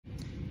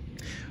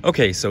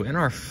Okay, so in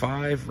our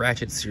 5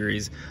 ratchet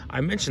series,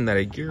 I mentioned that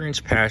a gear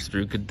wrench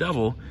pass-through could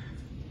double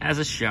as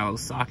a shallow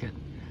socket.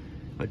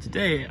 But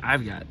today,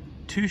 I've got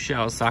 2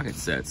 shallow socket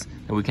sets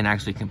that we can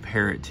actually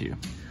compare it to.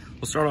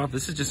 We'll start off,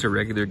 this is just a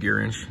regular gear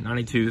wrench,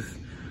 90-tooth,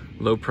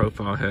 low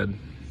profile head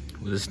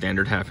with a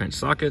standard 1/2-inch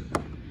socket.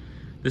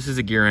 This is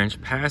a gear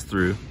wrench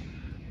pass-through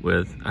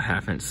with a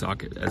 1/2-inch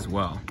socket as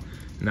well.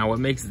 Now what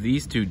makes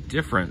these two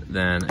different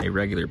than a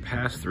regular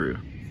pass-through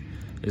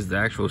is the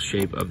actual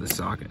shape of the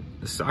socket.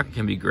 The socket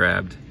can be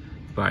grabbed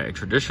by a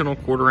traditional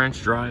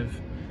 1/4-inch drive,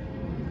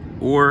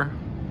 or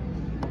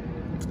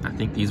I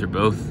think these are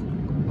both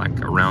like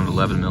around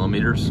 11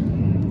 millimeters.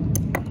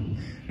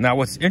 Now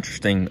what's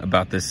interesting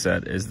about this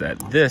set is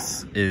that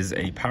this is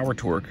a Power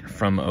Torque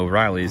from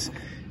O'Reilly's,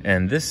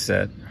 and this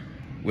set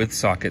with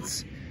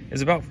sockets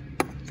is about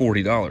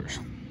 $40.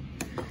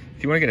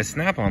 If you want to get a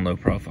Snap-on low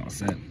profile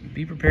set,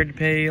 be prepared to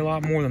pay a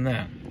lot more than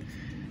that.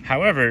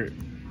 However,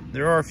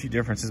 there are a few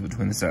differences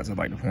between the sets I'd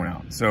like to point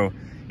out. So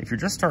if you're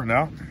just starting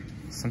out,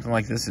 something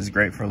like this is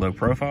great for a low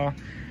profile.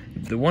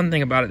 The one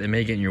thing about it that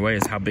may get in your way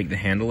is how big the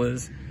handle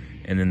is,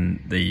 and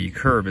then the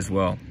curve as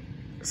well.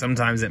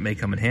 Sometimes it may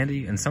come in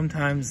handy, and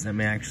sometimes that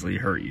may actually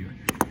hurt you.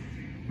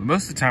 But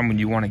most of the time when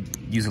you want to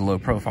use a low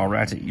profile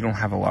ratchet, you don't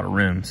have a lot of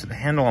room. So the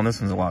handle on this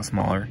one's a lot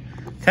smaller.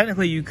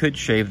 Technically you could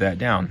shave that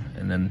down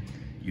and then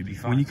you'd be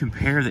fine. When you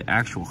compare the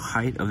actual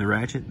height of the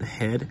ratchet, the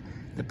head,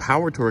 the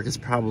Power Torque is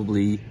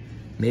probably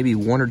maybe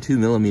 1 or 2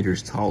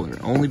 millimeters taller,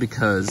 only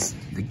because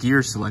the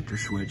gear selector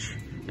switch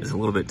is a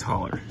little bit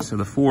taller. So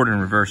the forward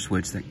and reverse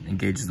switch that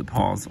engages the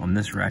pawls on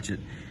this ratchet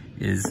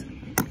is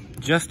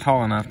just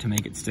tall enough to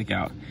make it stick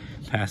out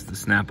past the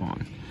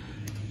Snap-on.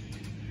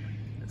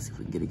 Let's see if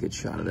we can get a good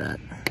shot of that.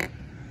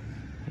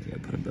 I gotta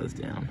put them both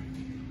down.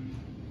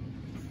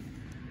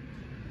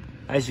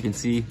 As you can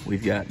see,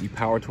 we've got the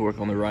Power Torque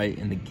on the right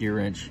and the gear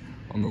wrench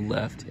on the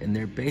left, and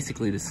they're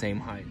basically the same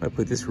height. I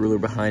put this ruler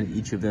behind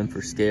each of them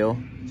for scale,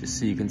 just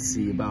so you can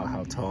see about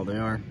how tall they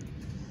are.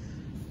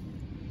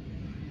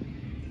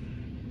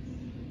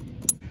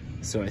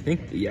 So I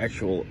think the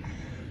actual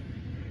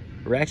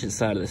ratchet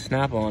side of the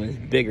Snap-on is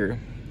bigger.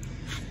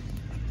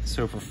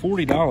 So for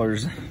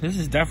 $40, this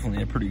is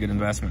definitely a pretty good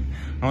investment.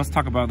 Now let's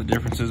talk about the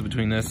differences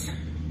between this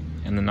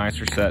and the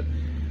nicer set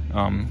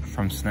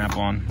from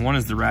Snap-on. One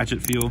is the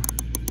ratchet feel.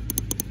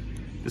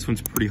 This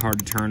one's pretty hard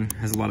to turn,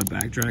 has a lot of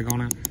back drag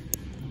on it.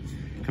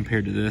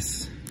 Compared to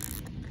this,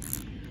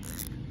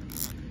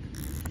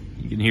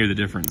 you can hear the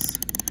difference.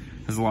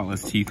 Has a lot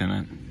less teeth in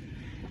it.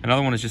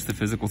 Another one is just the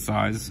physical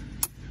size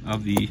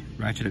of the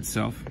ratchet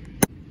itself.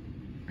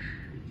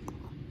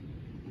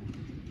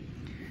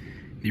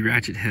 The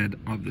ratchet head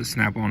of the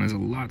Snap-on is a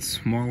lot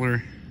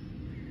smaller.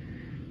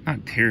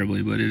 Not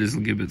terribly, but it is a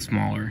good bit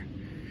smaller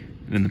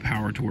than the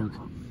Power Torque.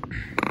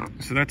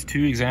 So that's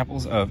 2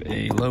 examples of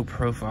a low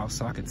profile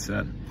socket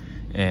set,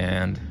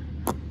 and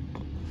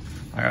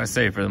I gotta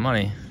say, for the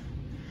money,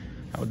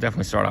 I would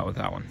definitely start out with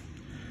that one.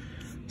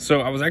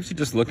 So I was actually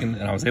just looking,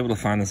 and I was able to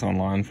find this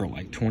online for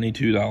like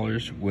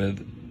 $22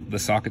 with the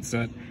socket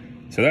set.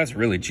 So that's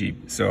really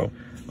cheap. So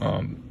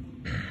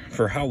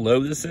for how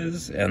low this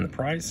is and the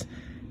price,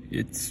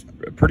 it's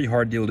a pretty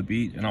hard deal to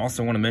beat. And I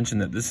also want to mention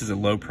that this is a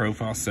low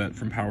profile set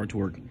from Power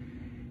Torque.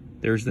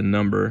 There's the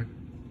number,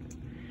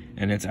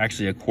 and it's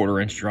actually a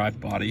 1/4-inch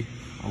drive body.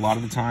 A lot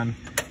of the time,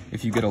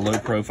 if you get a low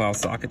profile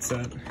socket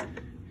set,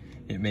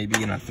 it may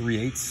be in a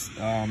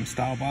 3/8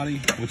 style body,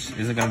 which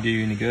isn't going to do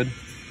you any good.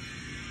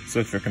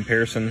 So for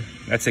comparison,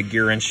 that's a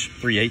gear wrench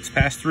 3/8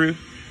 pass through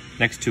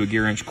next to a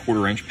gear wrench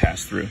 1/4-inch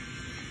pass through.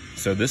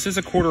 So this is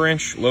a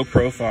 1/4-inch low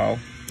profile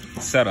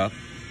setup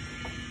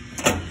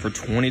for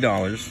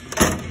 $20.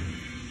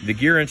 The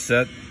gear wrench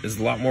set is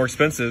a lot more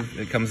expensive.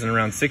 It comes in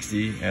around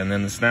 $60, and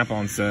then the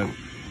Snap-on set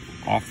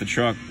off the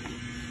truck,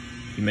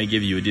 he may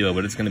give you a deal,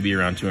 but it's going to be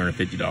around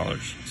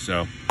 $250.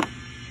 So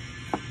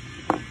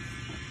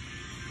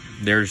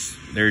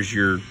there's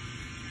your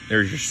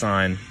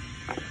sign.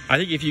 I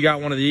think if you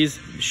got one of these,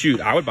 shoot,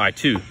 I would buy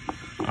 2.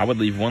 I would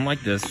leave one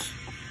like this,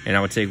 and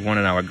I would take one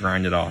and I would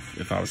grind it off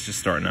if I was just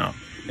starting out.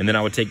 And then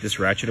I would take this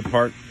ratchet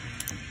apart.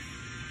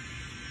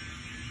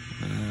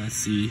 Let's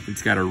see if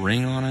it's got a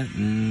ring on it.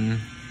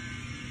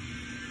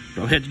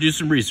 Probably had to do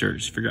some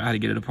research, figure out how to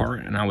get it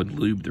apart, and I would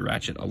lube the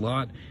ratchet a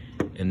lot.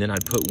 And then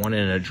I'd put one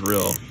in a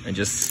drill and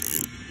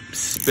just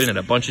spin it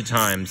a bunch of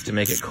times to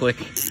make it click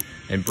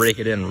and break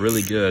it in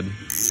really good.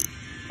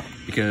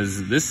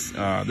 Because this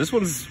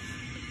one's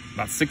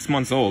about 6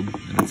 months old,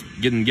 and it's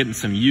getting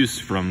some use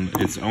from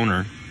its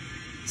owner.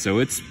 So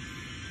it's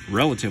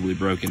relatively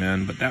broken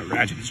in, but that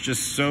ratchet is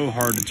just so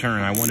hard to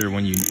turn. I wonder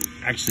when you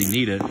actually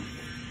need it,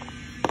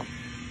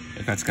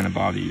 if that's gonna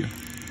bother you.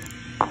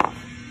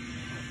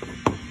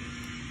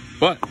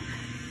 But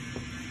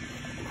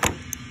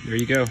there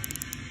you go.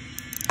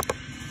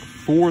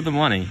 For the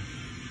money,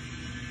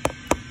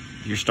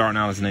 if you're starting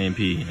out as an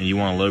A&P and you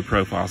want a low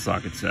profile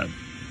socket set,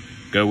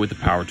 go with the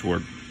Power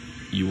Torque.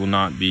 You will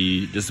not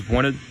be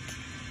disappointed.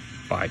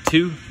 Buy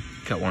 2,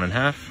 cut one in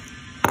half,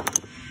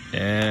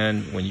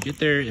 and when you get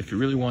there, if you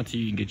really want to,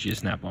 you can get you a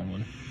Snap-on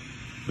one.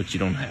 but you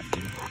don't have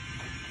to.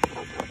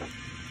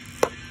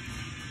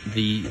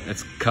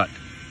 That's cut.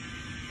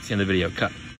 It's the end of the video, cut.